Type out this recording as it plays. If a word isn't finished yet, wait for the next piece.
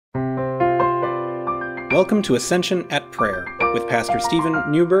Welcome to Ascension at Prayer with Pastor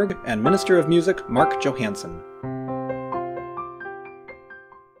Stephen Newberg and Minister of Music Mark Johanson.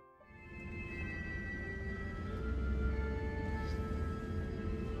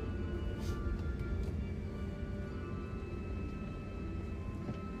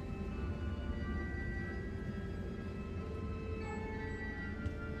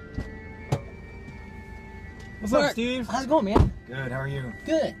 What's up, Steve? How's it going, man? Good, how are you?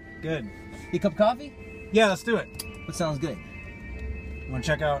 Good. Good. You a cup of coffee? Yeah, let's do it. What sounds good? You want to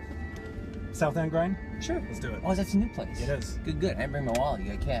check out South End Grind? Sure. Let's do it. Oh, that's a new place. It is. Good, good. I didn't bring my wallet.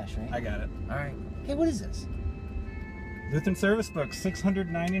 You got cash, right? I got it. All right. Hey, what is this? Lutheran Service Book,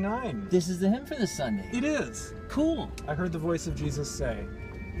 $699. This is the hymn for this Sunday. It is. Cool. I heard the voice of Jesus say.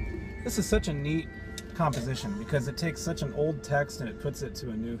 This is such a neat composition because it takes such an old text and it puts it to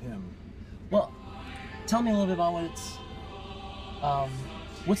a new hymn. Well, tell me a little bit about what it's...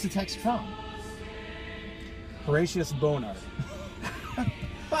 what's the text from? Horatius Bonar.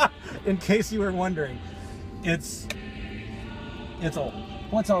 In case you were wondering, it's old.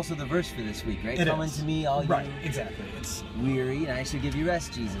 Well, it's also the verse for this week, right? It Come is. unto me, all Right, you exactly. It's weary, and I shall give you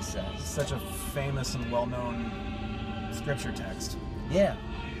rest, Jesus says. such a famous and well-known scripture text. Yeah.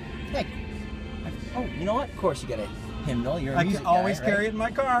 Heck. Oh, you know what? Of course you got a hymnal. You're a I music can always guy, carry right? it in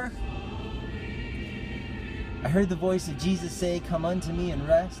my car. I heard the voice of Jesus say, come unto me and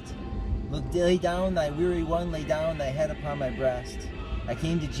rest. Look, lay down thy weary one, lay down thy head upon my breast. I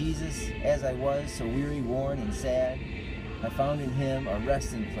came to Jesus as I was, so weary, worn, and sad. I found in him a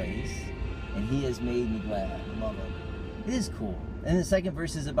resting place, and he has made me glad. I love it. It is cool. And the second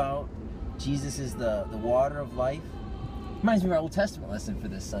verse is about Jesus is the water of life. Reminds me of our Old Testament lesson for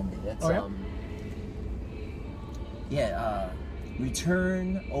this Sunday. That's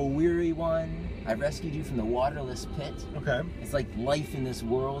return, O weary one. I rescued you from the waterless pit. Okay. It's like life in this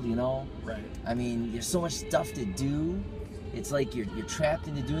world, you know? Right. I mean, there's so much stuff to do. It's like you're trapped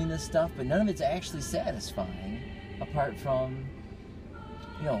into doing this stuff, but none of it's actually satisfying apart from,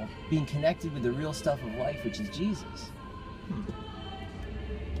 you know, being connected with the real stuff of life, which is Jesus.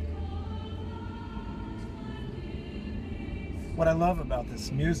 What I love about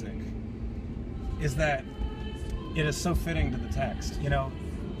this music is that it is so fitting to the text. You know,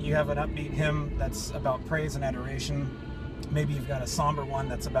 you have an upbeat hymn that's about praise and adoration. Maybe you've got a somber one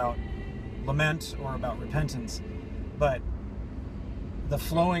that's about lament or about repentance. But the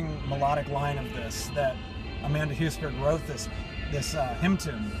flowing melodic line of this, that Amanda Huesberg wrote this hymn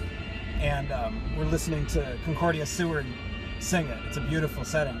tune, and we're listening to Concordia Seward sing it. It's a beautiful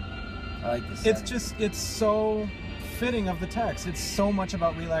setting. I like this. It's so fitting of the text. It's so much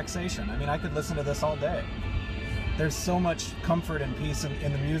about relaxation. I mean, I could listen to this all day. There's so much comfort and peace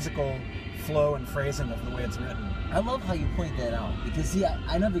in the musical flow and phrasing of the way it's written. I love how you point that out, because see,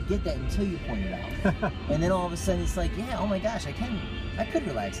 I never get that until you point it out. And then all of a sudden it's like, yeah, oh my gosh, I could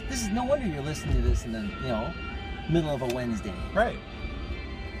relax. This is no wonder you're listening to this in the, you know, middle of a Wednesday. Right.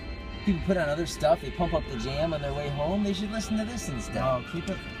 People put on other stuff, they pump up the jam on their way home, they should listen to this instead. No, keep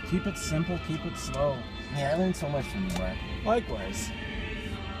it simple, keep it slow. Yeah, I learned so much from you, Mark. Likewise.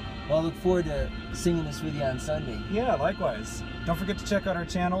 Well, I look forward to singing this with you on Sunday. Yeah, likewise. Don't forget to check out our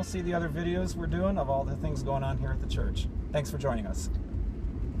channel, see the other videos we're doing of all the things going on here at the church. Thanks for joining us.